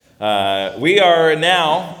We are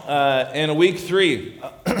now in week 3,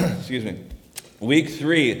 excuse me, week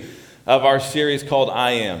 3 of our series called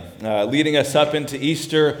I Am, leading us up into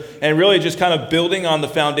Easter and really just kind of building on the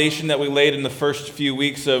foundation that we laid in the first few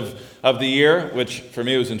weeks of the year, which for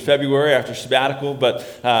me was in February after sabbatical,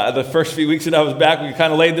 but the first few weeks that I was back, we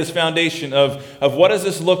kind of laid this foundation of what does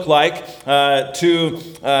this look like to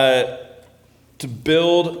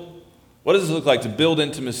build, what does it look like to build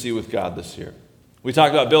intimacy with God this year? We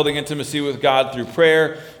talked about building intimacy with God through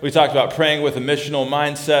prayer. We talked about praying with a missional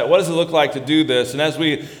mindset. What does it look like to do this? And as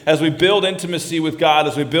we build intimacy with God,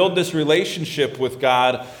 as we build this relationship with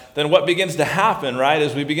God, then what begins to happen, right,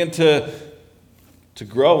 is we begin to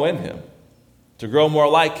grow in Him, to grow more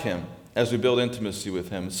like Him as we build intimacy with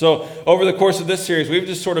Him. So over the course of this series, we've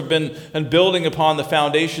just sort of been building upon the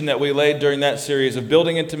foundation that we laid during that series of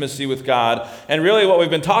building intimacy with God. And really what we've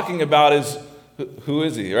been talking about is who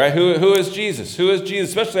is He, right? Who is Jesus? Who is Jesus?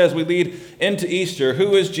 Especially as we lead into Easter,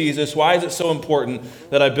 who is Jesus? Why is it so important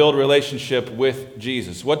that I build relationship with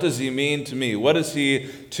Jesus? What does He mean to me? What is He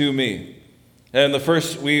to me? And the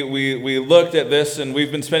first, we looked at this, and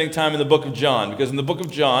we've been spending time in the book of John, because in the book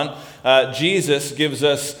of John, Jesus gives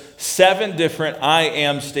us 7 different I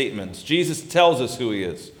am statements. Jesus tells us who He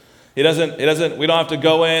is. We don't have to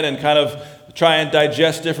go in and kind of try and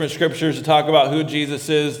digest different scriptures to talk about who Jesus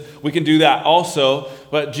is. We can do that also,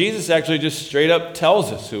 but Jesus actually just straight up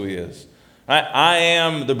tells us who He is. Right? I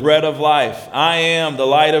am the bread of life. I am the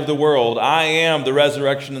light of the world. I am the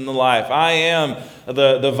resurrection and the life. I am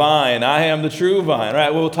the vine. I am the true vine.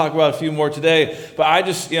 Right? We'll talk about a few more today, but I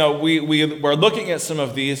just, we're looking at some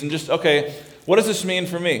of these and just, okay, what does this mean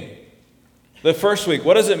for me? The first week,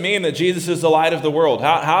 what does it mean that Jesus is the light of the world?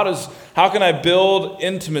 How can I build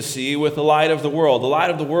intimacy with the light of the world? The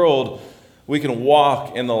light of the world, we can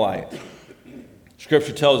walk in the light.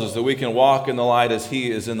 Scripture tells us that we can walk in the light as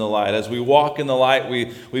He is in the light. As we walk in the light,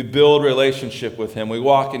 we build relationship with Him. We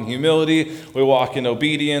walk in humility, we walk in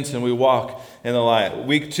obedience, and we walk in the light.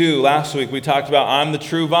 Week 2, last week, we talked about I'm the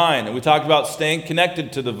true vine, and we talked about staying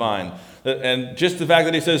connected to the vine. And just the fact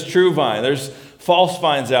that He says true vine, there's false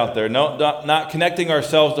vines out there. No, not connecting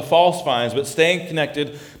ourselves to false vines, but staying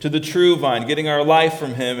connected to the true vine, getting our life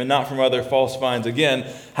from Him and not from other false vines. Again,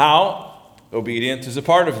 how? Obedience is a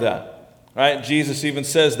part of that. Right? Jesus even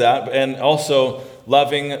says that, and also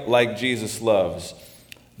loving like Jesus loves.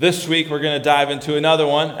 This week, we're going to dive into another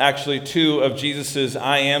one, actually 2 of Jesus'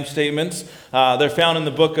 I am statements. They're found in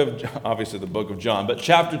the book of, obviously the book of John, but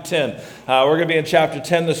chapter 10. We're going to be in chapter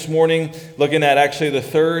 10 this morning, looking at actually the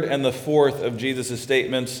 3rd and the 4th of Jesus'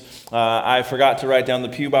 statements. I forgot to write down the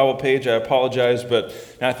Pew Bible page. I apologize, but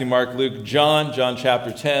Matthew, Mark, Luke, John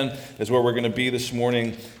chapter 10 is where we're going to be this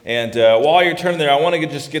morning. And while you're turning there, I want to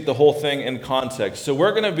just get the whole thing in context. So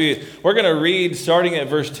we're going to read starting at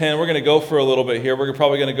verse 10. We're going to go for a little bit here. We're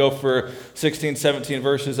probably going to go for 16, 17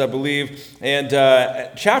 verses, I believe. And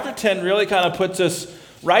chapter 10 really kind of puts us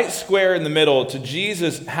right square in the middle to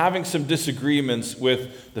Jesus having some disagreements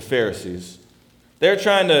with the Pharisees. They're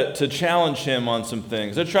trying to challenge Him on some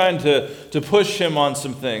things. They're trying to push Him on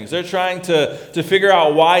some things. They're trying to figure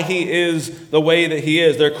out why He is the way that He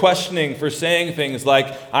is. They're questioning for saying things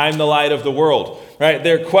like, I'm the light of the world. Right?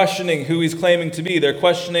 They're questioning who He's claiming to be. They're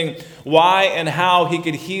questioning why and how He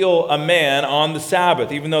could heal a man on the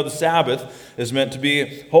Sabbath, even though the Sabbath is meant to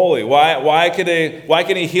be holy. Why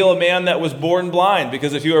can He heal a man that was born blind?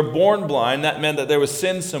 Because if you were born blind, that meant that there was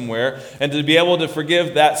sin somewhere, and to be able to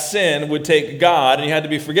forgive that sin would take God, and you had to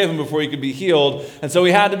be forgiven before you could be healed. And so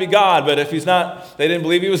He had to be God, but if He's not, they didn't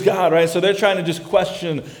believe He was God, right? So they're trying to just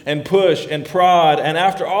question and push and prod, and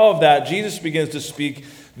after all of that, Jesus begins to speak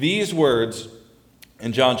these words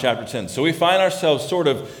in John chapter 10. So we find ourselves sort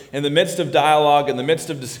of in the midst of dialogue, in the midst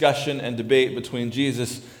of discussion and debate between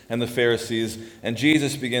Jesus and the Pharisees. And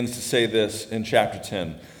Jesus begins to say this in chapter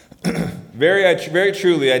 10. Very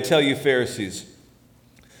truly, I tell you, Pharisees,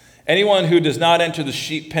 anyone who does not enter the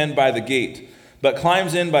sheep pen by the gate, but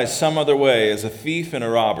climbs in by some other way, is a thief and a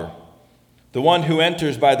robber. The one who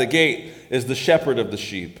enters by the gate is the shepherd of the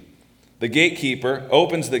sheep. The gatekeeper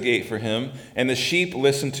opens the gate for him, and the sheep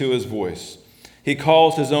listen to his voice. He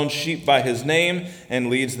calls his own sheep by his name and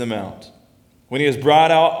leads them out. When he has brought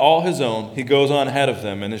out all his own, he goes on ahead of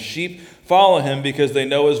them, and his sheep follow him because they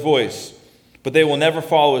know his voice. But they will never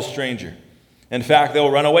follow a stranger. In fact, they will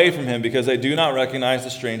run away from him because they do not recognize the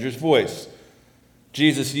stranger's voice.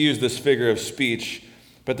 Jesus used this figure of speech,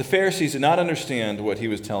 but the Pharisees did not understand what He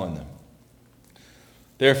was telling them.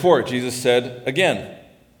 Therefore, Jesus said again,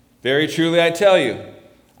 very truly I tell you,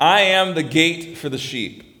 I am the gate for the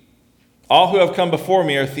sheep. All who have come before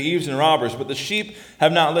me are thieves and robbers, but the sheep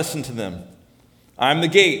have not listened to them. I'm the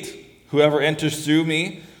gate. Whoever enters through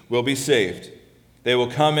me will be saved. They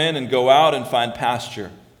will come in and go out and find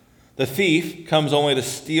pasture. The thief comes only to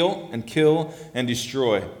steal and kill and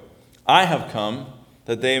destroy. I have come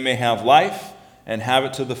that they may have life and have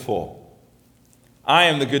it to the full. I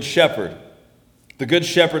am the good shepherd. The good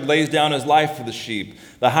shepherd lays down his life for the sheep.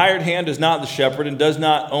 The hired hand is not the shepherd and does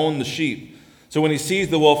not own the sheep. So when he sees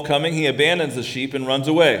the wolf coming, he abandons the sheep and runs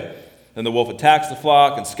away. Then the wolf attacks the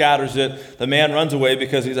flock and scatters it. The man runs away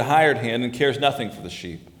because he's a hired hand and cares nothing for the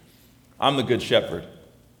sheep. I'm the good shepherd.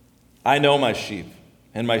 I know my sheep,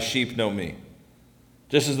 and my sheep know me.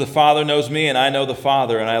 Just as the Father knows me, and I know the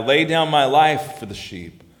Father, and I lay down my life for the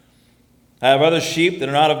sheep. I have other sheep that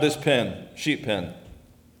are not of this sheep pen.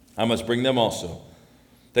 I must bring them also.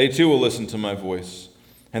 They too will listen to my voice.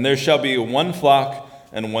 And there shall be one flock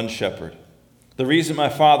and one shepherd. The reason my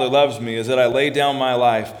Father loves me is that I lay down my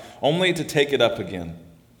life only to take it up again.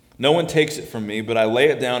 No one takes it from me, but I lay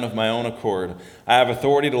it down of my own accord. I have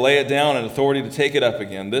authority to lay it down and authority to take it up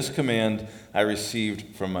again. This command I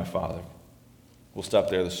received from my Father. We'll stop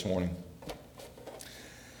there this morning.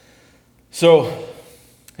 So,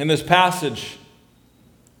 in this passage,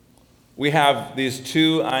 we have these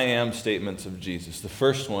two I am statements of Jesus. The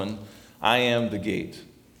first one, I am the gate.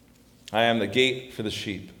 I am the gate for the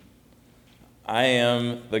sheep. I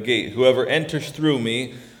am the gate. Whoever enters through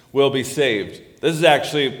me will be saved. This is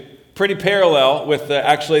actually pretty parallel with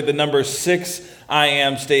the number 6 I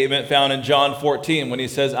am statement found in John 14 when he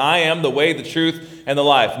says, I am the way, the truth, and the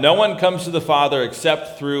life. No one comes to the Father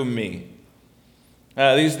except through me.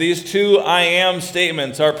 These two I am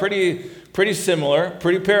statements are pretty similar,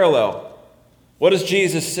 pretty parallel. What is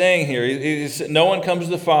Jesus saying here? He's, no one comes to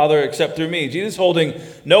the Father except through me. Jesus is holding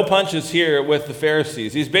no punches here with the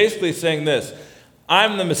Pharisees. He's basically saying this,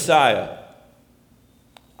 I'm the Messiah.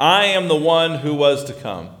 I am the one who was to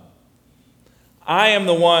come. I am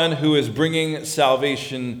the one who is bringing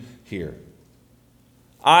salvation here.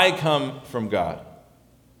 I come from God.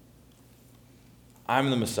 I'm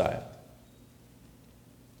the Messiah.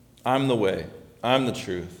 I'm the way. I'm the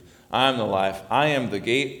truth. I'm the life. I am the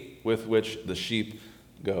gate with which the sheep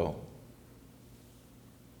go.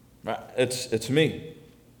 It's me.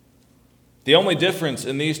 The only difference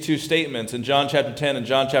in these two statements in John chapter 10 and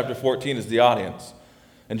John chapter 14 is the audience.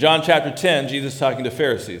 In John chapter 10, Jesus is talking to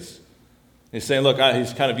Pharisees. He's saying, look,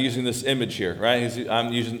 he's kind of using this image here, right?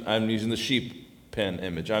 I'm using the sheep pen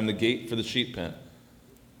image. I'm the gate for the sheep pen.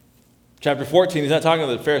 Chapter 14, he's not talking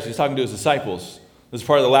to the Pharisees, he's talking to his disciples. This is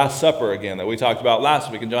part of the Last Supper again that we talked about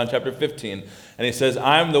last week in John chapter 15. And he says,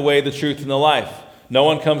 I'm the way, the truth, and the life. No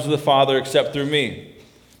one comes to the Father except through me.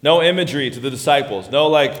 No imagery to the disciples.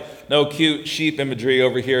 No cute sheep imagery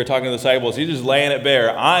over here talking to the disciples. He's just laying it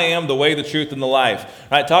bare. I am the way, the truth, and the life.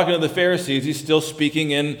 Right? Talking to the Pharisees, he's still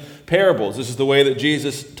speaking in parables. This is the way that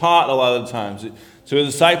Jesus taught a lot of the times. To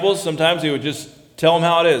his disciples, sometimes he would just tell them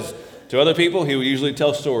how it is. To other people, he would usually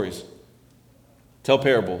tell stories. Tell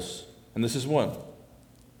parables. And this is one.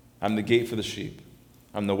 I'm the gate for the sheep.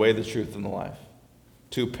 I'm the way, the truth, and the life.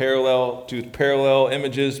 Two parallel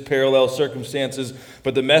images, parallel circumstances,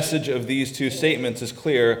 but the message of these two statements is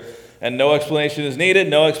clear, and no explanation is needed,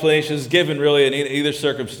 no explanation is given really in either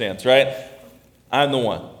circumstance, right? I'm the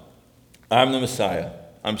one. I'm the Messiah.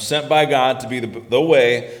 I'm sent by God to be the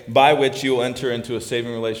way by which you will enter into a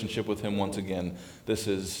saving relationship with him once again. This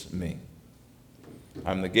is me.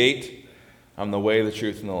 I'm the gate. I'm the way, the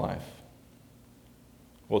truth, and the life.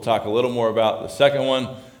 We'll talk a little more about the second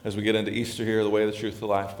one as we get into Easter here, the way, the truth, the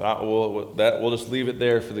life. But we'll just leave it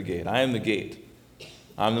there for the gate. I am the gate.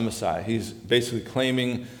 I'm the Messiah. He's basically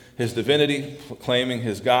claiming his divinity, claiming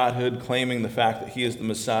his godhood, claiming the fact that he is the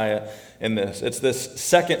Messiah in this. It's this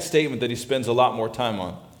second statement that he spends a lot more time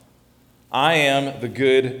on. I am the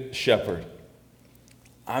good shepherd.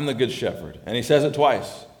 I'm the good shepherd. And he says it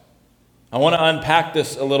twice. I want to unpack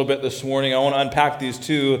this a little bit this morning. I want to unpack these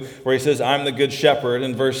two where he says, I'm the good shepherd.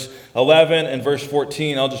 In verse 11 and verse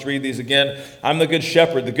 14, I'll just read these again. I'm the good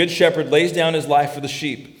shepherd. The good shepherd lays down his life for the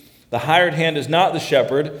sheep. The hired hand is not the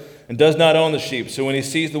shepherd and does not own the sheep. So when he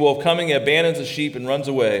sees the wolf coming, he abandons the sheep and runs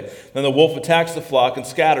away. Then the wolf attacks the flock and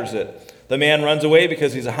scatters it. The man runs away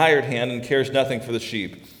because he's a hired hand and cares nothing for the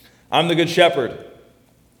sheep. I'm the good shepherd.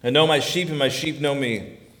 I know my sheep and my sheep know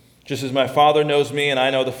me. Just as my Father knows me and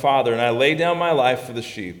I know the Father, and I lay down my life for the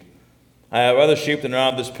sheep. I have other sheep that are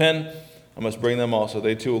not of this pen. I must bring them also.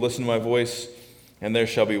 They too will listen to my voice, and there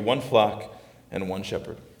shall be one flock and one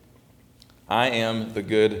shepherd. I am the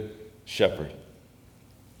good shepherd.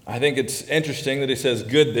 I think it's interesting that he says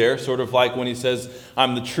good there, sort of like when he says,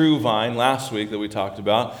 I'm the true vine last week that we talked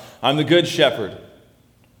about. I'm the good shepherd.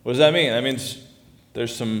 What does that mean? That means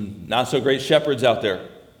There's some not so great shepherds out there.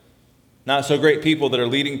 Not so great people that are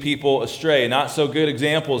leading people astray. Not so good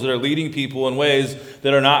examples that are leading people in ways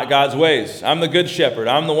that are not God's ways. I'm the good shepherd.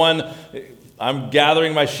 I'm the one, I'm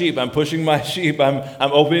gathering my sheep. I'm pushing my sheep. I'm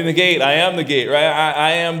opening the gate. I am the gate, right?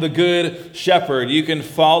 I am the good shepherd. You can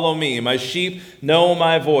follow me. My sheep know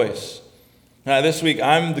my voice. This week,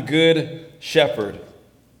 I'm the good shepherd. It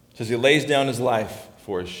says he lays down his life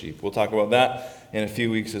for his sheep. We'll talk about that in a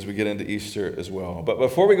few weeks as we get into Easter as well. But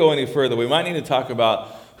before we go any further, we might need to talk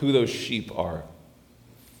about who those sheep are,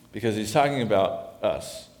 because he's talking about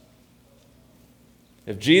us.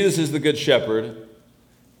 If Jesus is the good shepherd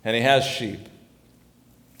and he has sheep,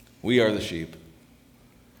 we are the sheep.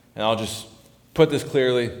 And I'll just put this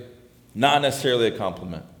clearly, not necessarily a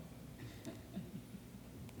compliment.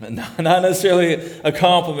 Not necessarily a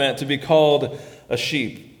compliment to be called a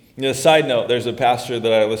sheep. Side note, there's a pastor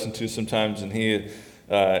that I listen to sometimes, and he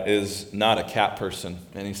is not a cat person.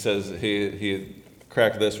 And he says, he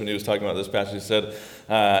cracked this when he was talking about this passage. He said,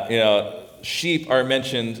 sheep are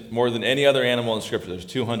mentioned more than any other animal in Scripture. There's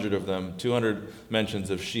 200 of them, 200 mentions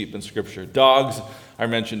of sheep in Scripture. Dogs are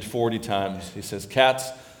mentioned 40 times. He says cats,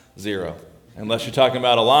 0. Unless you're talking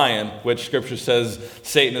about a lion, which Scripture says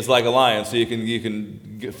Satan is like a lion, so you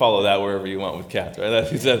can follow that wherever you want with cats, right?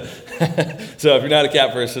 That's what he said. So if you're not a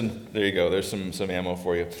cat person, there you go. There's some ammo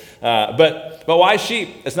for you. But why sheep?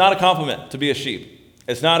 It's not a compliment to be a sheep.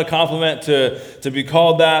 It's not a compliment to be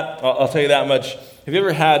called that. I'll tell you that much. Have you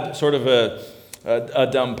ever had sort of a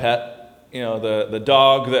dumb pet? The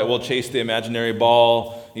dog that will chase the imaginary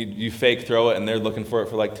ball. You fake throw it and they're looking for it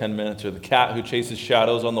for like 10 minutes. Or the cat who chases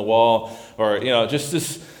shadows on the wall. Or, just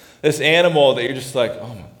this animal that you're just like,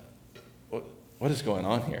 oh my, what is going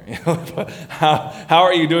on here? How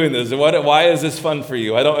are you doing this? And why is this fun for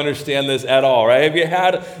you? I don't understand this at all, right? Have you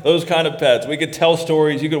had those kind of pets? We could tell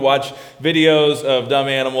stories. You could watch videos of dumb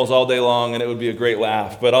animals all day long and it would be a great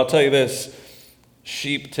laugh. But I'll tell you this,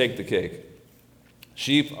 sheep take the cake.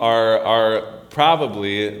 Sheep are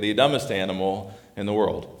probably the dumbest animal in the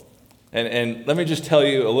world. And let me just tell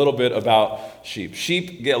you a little bit about sheep.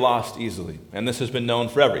 Sheep get lost easily, and this has been known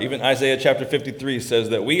forever. Even Isaiah chapter 53 says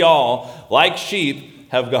that we all, like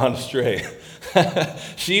sheep, have gone astray.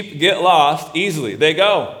 Sheep get lost easily. They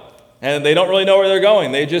go, and they don't really know where they're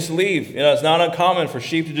going. They just leave. It's not uncommon for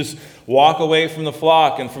sheep to just walk away from the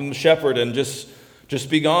flock and from the shepherd and just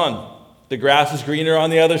be gone. The grass is greener on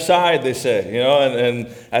the other side, they say, and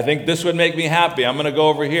I think this would make me happy. I'm going to go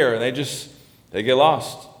over here, and they get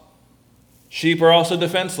lost. Sheep are also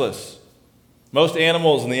defenseless. Most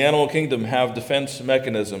animals in the animal kingdom have defense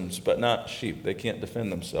mechanisms, but not sheep. They can't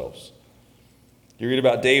defend themselves. You read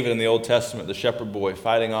about David in the Old Testament, the shepherd boy,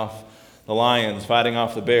 fighting off the lions, fighting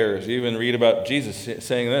off the bears. You even read about Jesus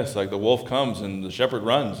saying this, like the wolf comes and the shepherd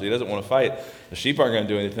runs. He doesn't want to fight. The sheep aren't going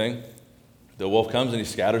to do anything. The wolf comes and he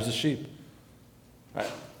scatters the sheep.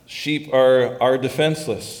 Right? Sheep are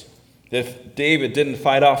defenseless. If David didn't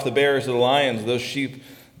fight off the bears or the lions, those sheep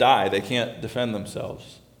die. They can't defend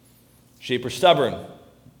themselves. Sheep are stubborn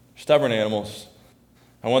animals.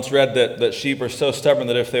 I once read that sheep are so stubborn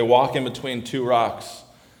that if they walk in between two rocks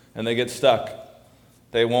and they get stuck,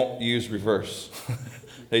 they won't use reverse.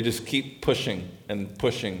 They just keep pushing and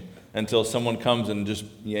pushing until someone comes and just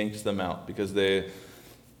yanks them out because they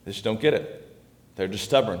just don't get it. They're just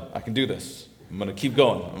stubborn. I can do this. I'm going to keep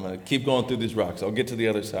going. I'm going to keep going through these rocks. I'll get to the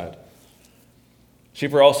other side.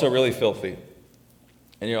 Sheep are also really filthy.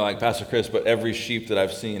 And you're like, Pastor Chris, but every sheep that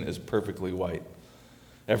I've seen is perfectly white.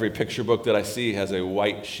 Every picture book that I see has a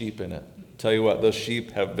white sheep in it. Tell you what, those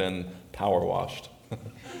sheep have been power washed.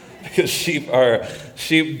 Because sheep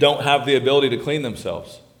don't have the ability to clean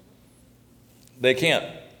themselves. They can't.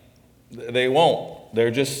 They won't.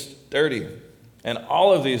 They're just dirty. And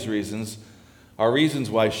all of these reasons are reasons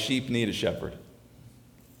why sheep need a shepherd.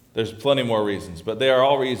 There's plenty more reasons, but they are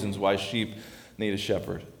all reasons why sheep need a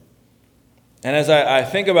shepherd. And as I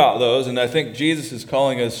think about those, and I think Jesus is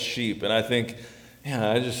calling us sheep, and I think,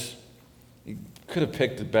 you could have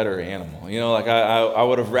picked a better animal. I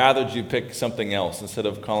would have rathered you pick something else instead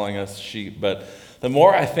of calling us sheep. But the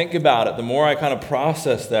more I think about it, the more I kind of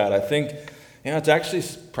process that, I think, it's actually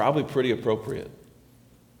probably pretty appropriate.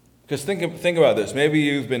 Because think about this. Maybe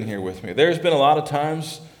you've been here with me. There's been a lot of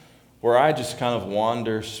times where I just kind of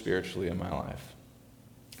wander spiritually in my life.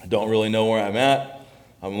 I don't really know where I'm at.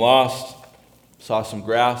 I'm lost. Saw some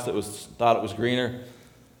grass thought it was greener.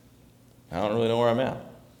 I don't really know where I'm at.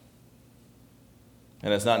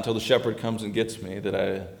 And it's not until the shepherd comes and gets me that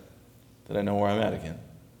I know where I'm at again.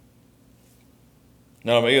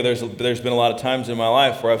 Now, there's been a lot of times in my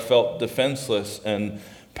life where I've felt defenseless and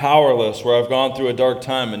powerless, where I've gone through a dark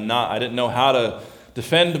time and I didn't know how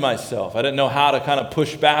defend myself. I didn't know how to kind of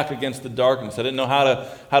push back against the darkness. I didn't know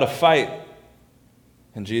how to fight.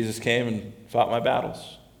 And Jesus came and fought my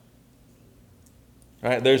battles.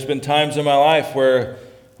 Right? There's been times in my life where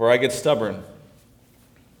I get stubborn.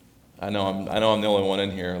 I know I'm the only one in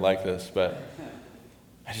here like this, but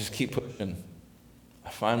I just keep pushing. I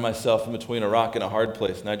find myself in between a rock and a hard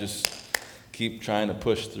place, and I just keep trying to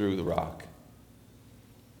push through the rock.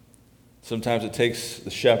 Sometimes it takes the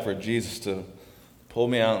shepherd, Jesus, to pull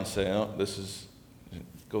me out and say, "Oh,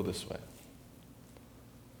 go this way."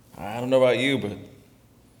 I don't know about you, but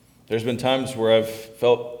there's been times where I've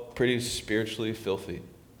felt pretty spiritually filthy.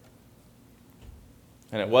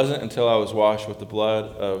 And it wasn't until I was washed with the blood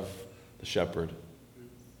of the shepherd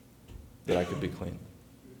that I could be clean.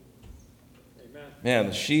 Amen. Man,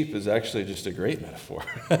 the sheep is actually just a great metaphor.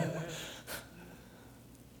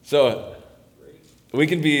 So, we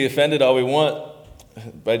can be offended all we want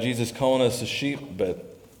by Jesus calling us a sheep,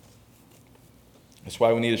 but that's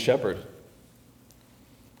why we need a shepherd.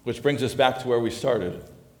 Which brings us back to where we started.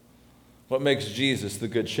 What makes Jesus the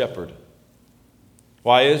good shepherd?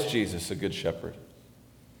 Why is Jesus a good shepherd?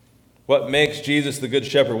 What makes Jesus the good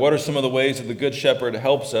shepherd? What are some of the ways that the good shepherd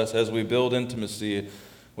helps us as we build intimacy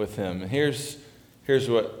with him? And there's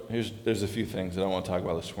a few things that I want to talk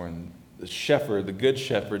about this morning. The shepherd, the good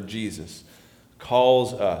shepherd, Jesus,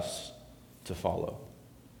 calls us to follow.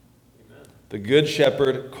 Amen. The good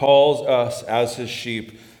shepherd calls us as his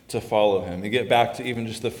sheep to follow him. You get back to even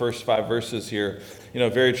just the first 5 verses here.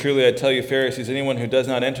 Very truly I tell you, Pharisees, anyone who does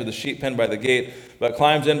not enter the sheep pen by the gate, but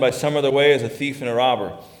climbs in by some other way is a thief and a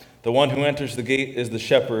robber. The one who enters the gate is the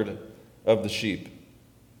shepherd of the sheep.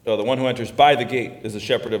 The one who enters by the gate is the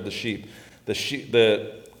shepherd of the sheep.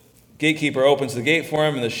 The gatekeeper opens the gate for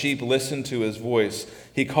him, and the sheep listen to his voice.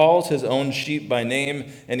 He calls his own sheep by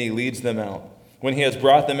name, and he leads them out. When he has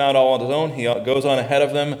brought them out all on his own, he goes on ahead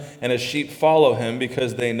of them, and his sheep follow him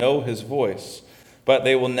because they know his voice. But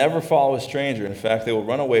they will never follow a stranger. In fact, they will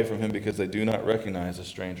run away from him because they do not recognize a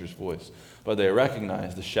stranger's voice. But they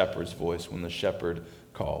recognize the shepherd's voice when the shepherd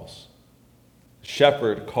calls. The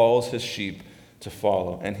shepherd calls his sheep to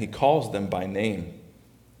follow, and he calls them by name.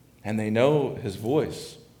 And they know his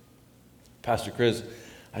voice. Pastor Chris,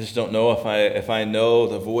 I just don't know if I know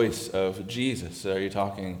the voice of Jesus. Are you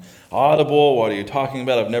talking audible? What are you talking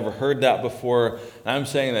about? I've never heard that before. And I'm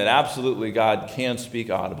saying that absolutely God can speak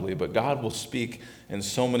audibly, but God will speak in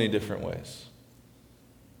so many different ways.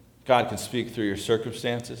 God can speak through your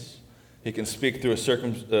circumstances. He can speak through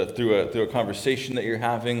a conversation that you're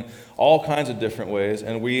having, all kinds of different ways,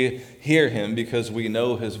 and we hear him because we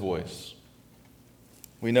know his voice.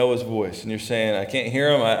 We know his voice. And you're saying, I can't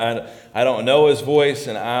hear him, I don't know his voice,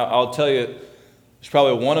 and I'll tell you, there's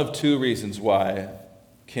probably one of 2 reasons why you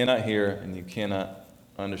cannot hear and you cannot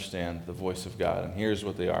understand the voice of God. And here's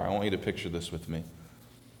what they are. I want you to picture this with me.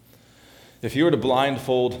 If you were to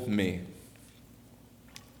blindfold me,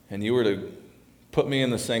 and you were to put me in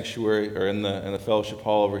the sanctuary or in the fellowship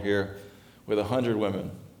hall over here with 100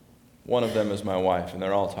 women. One of them is my wife, and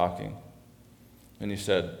they're all talking. And you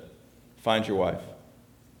said, find your wife.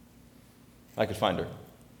 I could find her.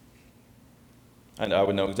 And I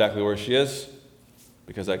would know exactly where she is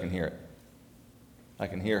because I can hear it. I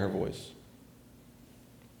can hear her voice.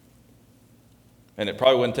 And it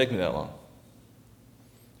probably wouldn't take me that long.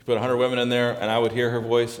 You put 100 women in there, and I would hear her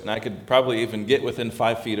voice, and I could probably even get within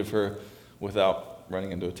 5 feet of her without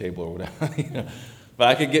running into a table or whatever. But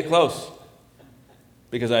I could get close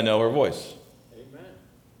because I know her voice. Amen.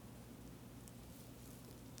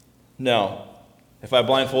 Now, if I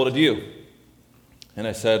blindfolded you and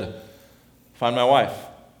I said, find my wife.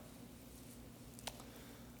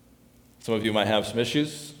 Some of you might have some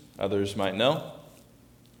issues. Others might know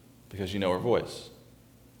because you know her voice.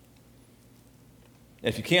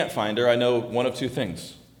 If you can't find her, I know one of 2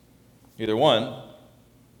 things. Either 1,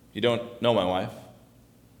 you don't know my wife,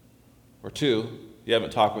 or 2, you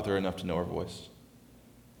haven't talked with her enough to know her voice.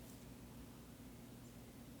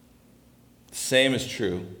 The same is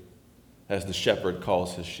true as the shepherd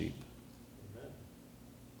calls his sheep. Amen.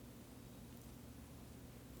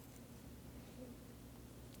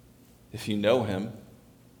 If you know him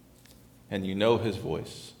and you know his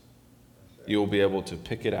voice, you will be able to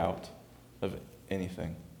pick it out of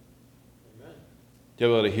anything. You'll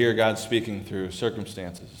be able to hear God speaking through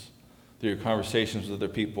circumstances, through conversations with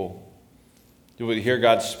other people. You'll be able to hear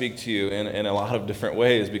God speak to you in a lot of different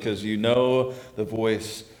ways because you know the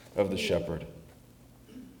voice of the shepherd.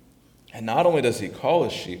 And not only does he call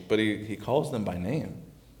his sheep, but he calls them by name.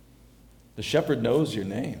 The shepherd knows your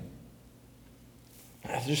name.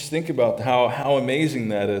 just think about how amazing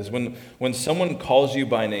that is. When someone calls you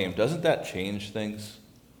by name, doesn't that change things?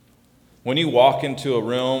 When you walk into a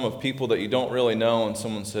room of people that you don't really know and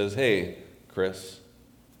someone says, "Hey, Chris,"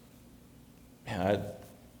 man,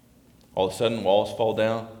 all of a sudden walls fall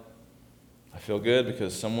down. I feel good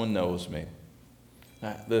because someone knows me.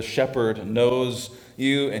 The shepherd knows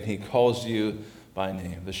you and he calls you by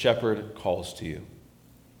name. The shepherd calls to you.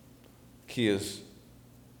 The key is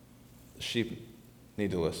the sheep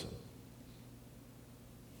need to listen.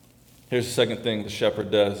 Here's the second thing the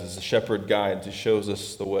shepherd does is the shepherd guides. He shows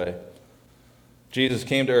us the way. Jesus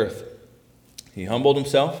came to earth. He humbled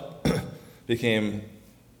himself, became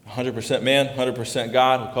 100% man, 100%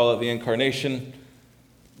 God. We call it the incarnation.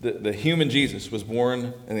 The human Jesus was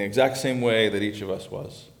born in the exact same way that each of us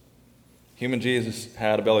was. Human Jesus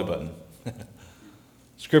had a belly button.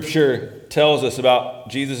 Scripture tells us about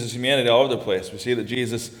Jesus' humanity all over the place. We see that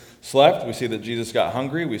Jesus slept. We see that Jesus got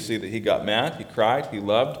hungry. We see that he got mad. He cried. He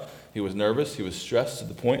loved. He was nervous. He was stressed to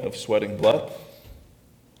the point of sweating blood.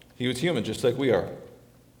 He was human just like we are.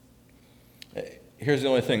 Here's the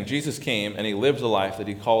only thing. Jesus came and he lived the life that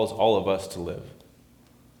he calls all of us to live.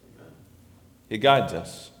 He guides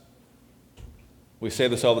us. We say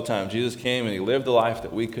this all the time. Jesus came and he lived the life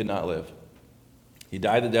that we could not live. He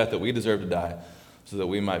died the death that we deserve to die so that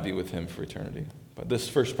we might be with him for eternity. But this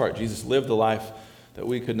first part, Jesus lived the life that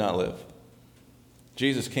we could not live.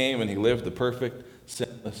 Jesus came and he lived the perfect,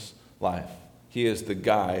 sinless life. He is the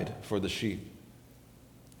guide for the sheep.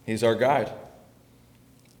 He's our guide.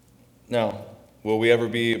 Now, will we ever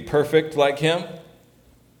be perfect like him?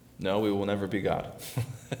 No, we will never be God.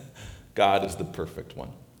 God is the perfect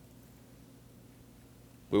one.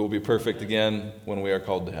 We will be perfect again when we are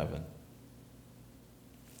called to heaven.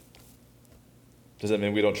 Does that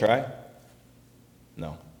mean we don't try?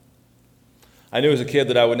 No. I knew as a kid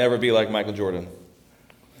that I would never be like Michael Jordan.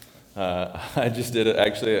 I just did it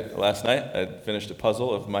actually last night. I finished a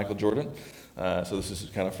puzzle of Michael Jordan. So this is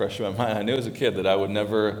kind of fresh in my mind. I knew as a kid that I would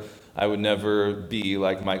never be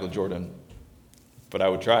like Michael Jordan. But I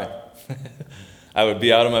would try. I would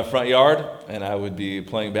be out in my front yard, and I would be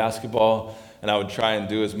playing basketball, and I would try and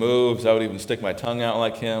do his moves. I would even stick my tongue out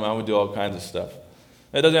like him. I would do all kinds of stuff.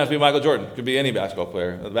 It doesn't have to be Michael Jordan. It could be any basketball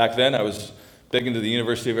player. Back then, I was big into the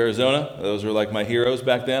University of Arizona. Those were like my heroes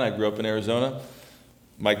back then. I grew up in Arizona.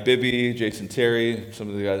 Mike Bibby, Jason Terry, some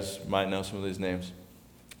of the guys might know some of these names.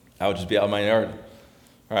 I would just be out in my yard.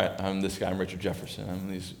 All right, I'm this guy. I'm Richard Jefferson.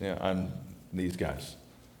 I'm these guys.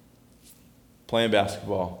 Playing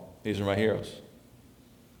basketball. These are my heroes.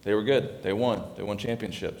 They were good. They won. They won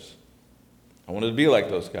championships. I wanted to be like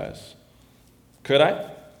those guys. Could I?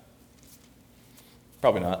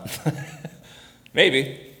 Probably not.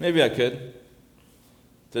 Maybe I could.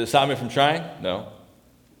 Did it stop me from trying? No.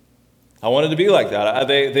 I wanted to be like that.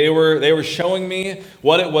 They were showing me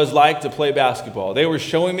what it was like to play basketball. They were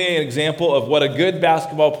showing me an example of what a good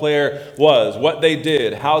basketball player was, what they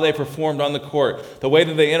did, how they performed on the court, the way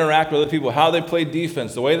that they interact with other people, how they played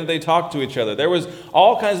defense, the way that they talked to each other. There was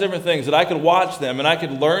all kinds of different things that I could watch them and I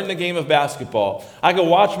could learn the game of basketball. I could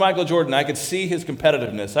watch Michael Jordan. I could see his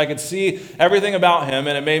competitiveness. I could see everything about him,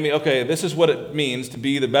 and it made me, okay, this is what it means to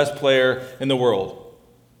be the best player in the world.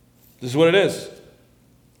 This is what it is.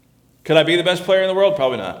 Could I be the best player in the world?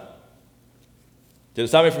 Probably not. Did it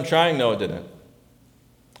stop me from trying? No, it didn't.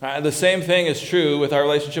 The same thing is true with our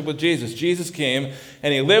relationship with Jesus. Jesus came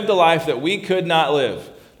and he lived a life that we could not live.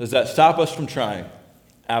 Does that stop us from trying?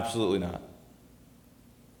 Absolutely not.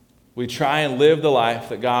 We try and live the life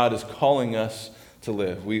that God is calling us to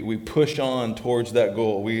live. We push on towards that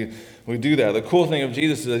goal. We do that. The cool thing of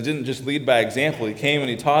Jesus is he didn't just lead by example. He came and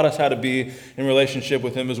he taught us how to be in relationship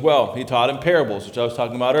with him as well. He taught in parables, which I was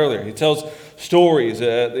talking about earlier. He tells stories.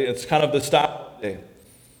 It's kind of the style today.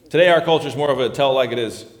 Today our culture is more of a tell it like it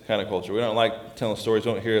is kind of culture. We don't like telling stories.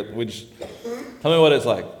 We don't hear it. We just tell me what it's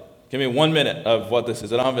like. Give me 1 minute of what this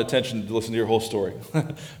is. I don't have attention to listen to your whole story.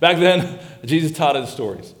 Back then, Jesus taught us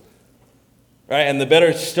stories. Right? And the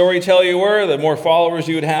better storyteller you were, the more followers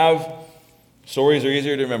you would have. Stories are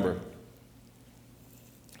easier to remember.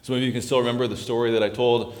 Some of you can still remember the story that I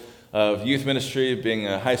told of youth ministry being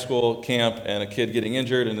a high school camp and a kid getting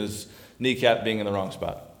injured and his kneecap being in the wrong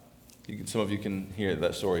spot. Some of you can hear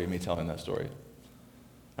that story, me telling that story.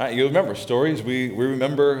 All right, you remember stories. We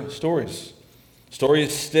remember stories.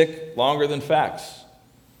 Stories stick longer than facts.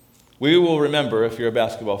 We will remember, if you're a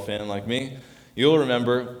basketball fan like me, you'll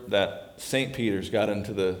remember that St. Peter's got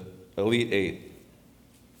into the Elite Eight.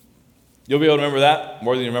 You'll be able to remember that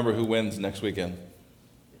more than you remember who wins next weekend.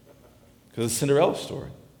 Because it's a Cinderella story.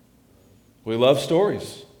 We love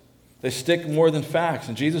stories. They stick more than facts.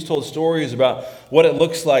 And Jesus told stories about what it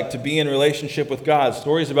looks like to be in relationship with God,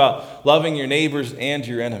 stories about loving your neighbors and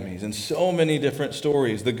your enemies, and so many different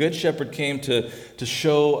stories. The Good Shepherd came to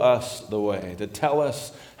show us the way, to tell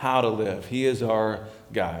us how to live. He is our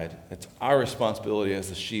guide. It's our responsibility as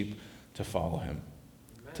the sheep to follow him,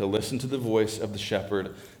 to listen to the voice of the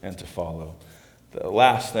shepherd and to follow. The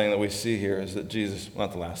last thing that we see here is that Jesus,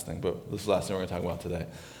 not the last thing, but this is the last thing we're going to talk about today.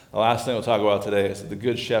 The last thing we'll talk about today is that the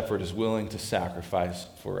Good Shepherd is willing to sacrifice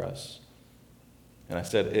for us. And I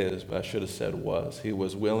said is, but I should have said was. He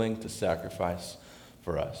was willing to sacrifice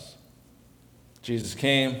for us. Jesus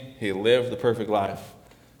came, he lived the perfect life,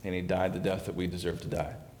 and he died the death that we deserve to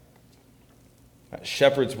die.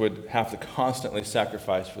 Shepherds would have to constantly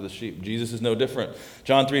sacrifice for the sheep. Jesus is no different.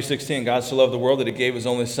 John 3:16, God so loved the world that he gave his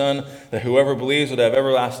only son, that whoever believes would have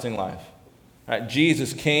everlasting life. Right?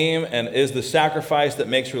 Jesus came and is the sacrifice that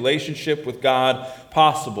makes relationship with God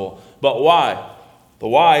possible. But why? The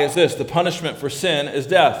why is this: the punishment for sin is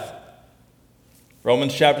death.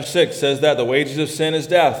 Romans chapter 6 says that the wages of sin is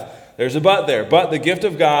death. There's a but there. But the gift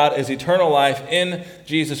of God is eternal life in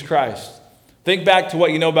Jesus Christ. Think back to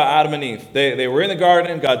what you know about Adam and Eve. They were in the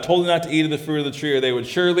garden, and God told them not to eat of the fruit of the tree, or they would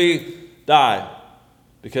surely die,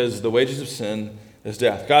 because the wages of sin is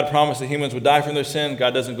death. God promised that humans would die from their sin.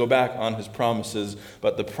 God doesn't go back on his promises,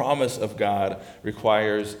 but the promise of God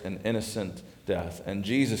requires an innocent death. And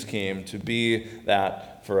Jesus came to be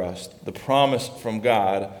that for us. The promise from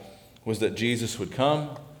God was that Jesus would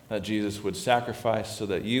come, that Jesus would sacrifice so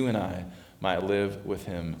that you and I might live with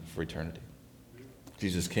him for eternity.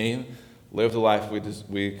 Jesus came, lived the life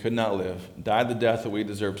we could not live, died the death that we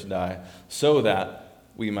deserve to die, so that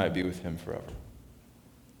we might be with him forever.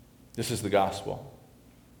 This is the gospel.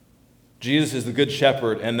 Jesus is the Good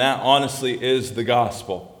Shepherd, and that honestly is the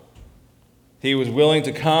gospel. He was willing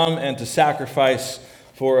to come and to sacrifice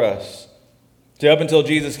for us. See, up until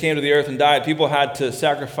Jesus came to the earth and died, people had to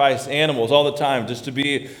sacrifice animals all the time just to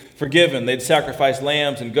be forgiven. They'd sacrifice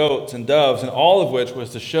lambs and goats and doves, and all of which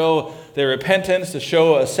was to show their repentance, to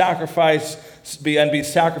show a sacrifice, and be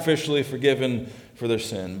sacrificially forgiven for their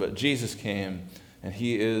sin. But Jesus came, and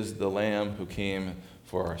he is the Lamb who came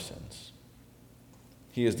for our sins.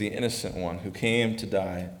 He is the innocent one who came to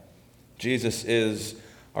die. Jesus is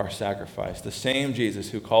our sacrifice. The same Jesus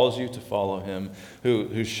who calls you to follow him,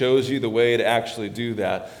 who shows you the way to actually do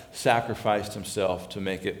that, sacrificed himself to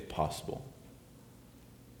make it possible.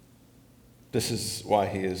 This is why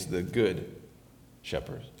he is the Good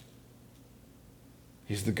Shepherd.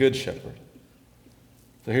 He's the Good Shepherd.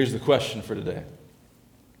 So here's the question for today.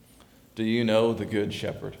 Do you know the Good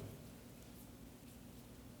Shepherd?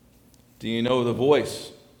 Do you know the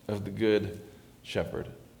voice of the Good Shepherd?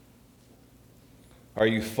 Are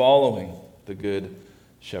you following the Good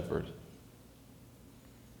Shepherd?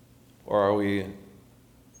 Or are we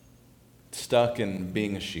stuck in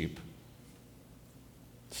being a sheep?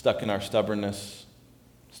 Stuck in our stubbornness,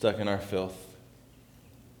 stuck in our filth,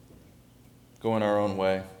 going our own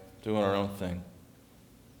way, doing our own thing?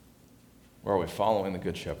 Or are we following the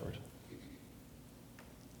Good Shepherd?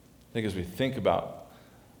 I think as we think about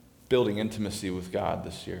building intimacy with God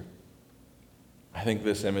this year, I think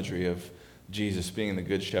this imagery of Jesus being the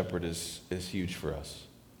Good Shepherd is huge for us.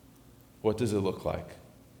 What does it look like?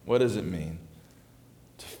 What does it mean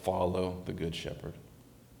to follow the Good Shepherd?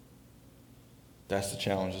 That's the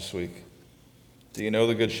challenge this week. Do you know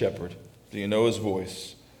the Good Shepherd? Do you know his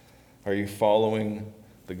voice? Are you following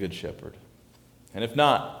the Good Shepherd? And if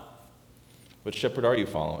not, what shepherd are you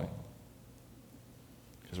following?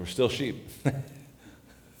 Because we're still sheep. So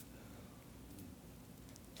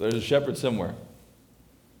there's a shepherd somewhere.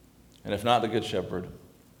 And if not the Good Shepherd,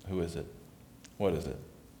 who is it? What is it?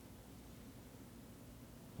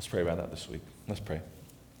 Let's pray about that this week. Let's pray.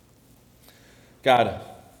 God,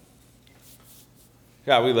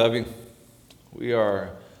 we love you. We are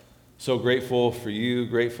so grateful for you,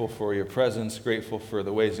 grateful for your presence, grateful for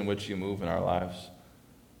the ways in which you move in our lives.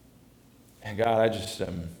 And God,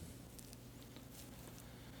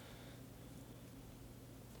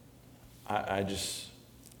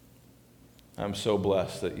 I'm so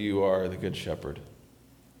blessed that you are the Good Shepherd.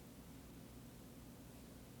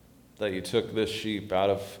 That you took this sheep out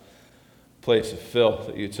of a place of filth,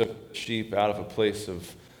 that you took the sheep out of a place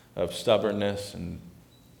of stubbornness and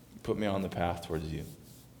put me on the path towards you.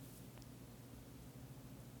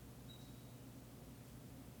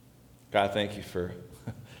 God, thank you for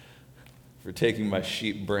taking my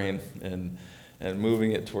sheep brain and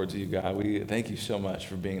moving it towards you, God. We thank you so much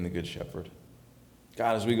for being the Good Shepherd.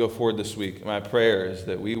 God, as we go forward this week, my prayer is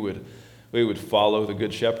that we would follow the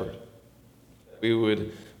Good Shepherd. we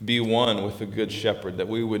would be one with the Good Shepherd, that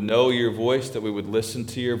we would know your voice, that we would listen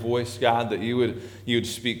to your voice, God, that you would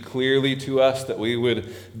speak clearly to us, that we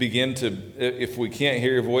would begin to, if we can't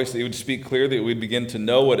hear your voice, that you would speak clearly, that we'd begin to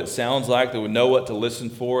know what it sounds like, that we'd know what to listen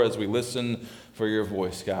for as we listen for your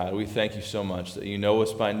voice, God. We thank you so much that you know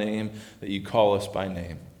us by name, that you call us by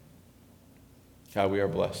name. God, we are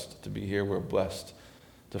blessed to be here. We're blessed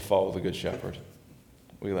to follow the Good Shepherd.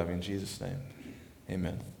 We love you in Jesus' name.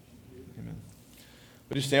 Amen. Amen.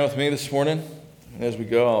 Would you stand with me this morning? And as we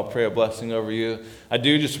go, I'll pray a blessing over you. I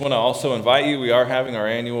do just want to also invite you. We are having our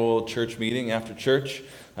annual church meeting after church.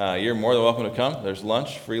 You're more than welcome to come. There's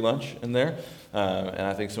lunch, free lunch in there. And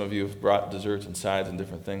I think some of you have brought desserts and sides and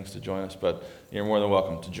different things to join us, but you're more than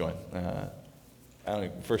welcome to join. I don't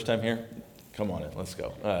know, first time here? Come on in, let's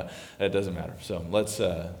go. It doesn't matter. So let's,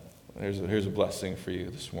 here's a blessing for you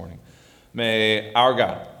this morning. May our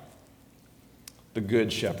God, the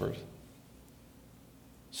Good Shepherd,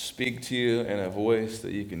 speak to you in a voice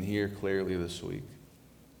that you can hear clearly this week.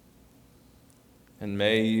 And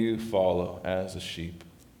may you follow as a sheep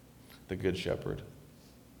the Good Shepherd.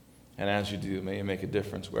 And as you do, may you make a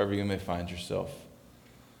difference wherever you may find yourself.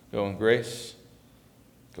 Go in grace,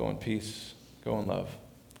 go in peace, go in love.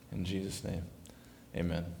 In Jesus' name,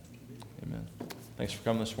 amen. Amen. Thanks for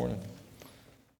coming this morning.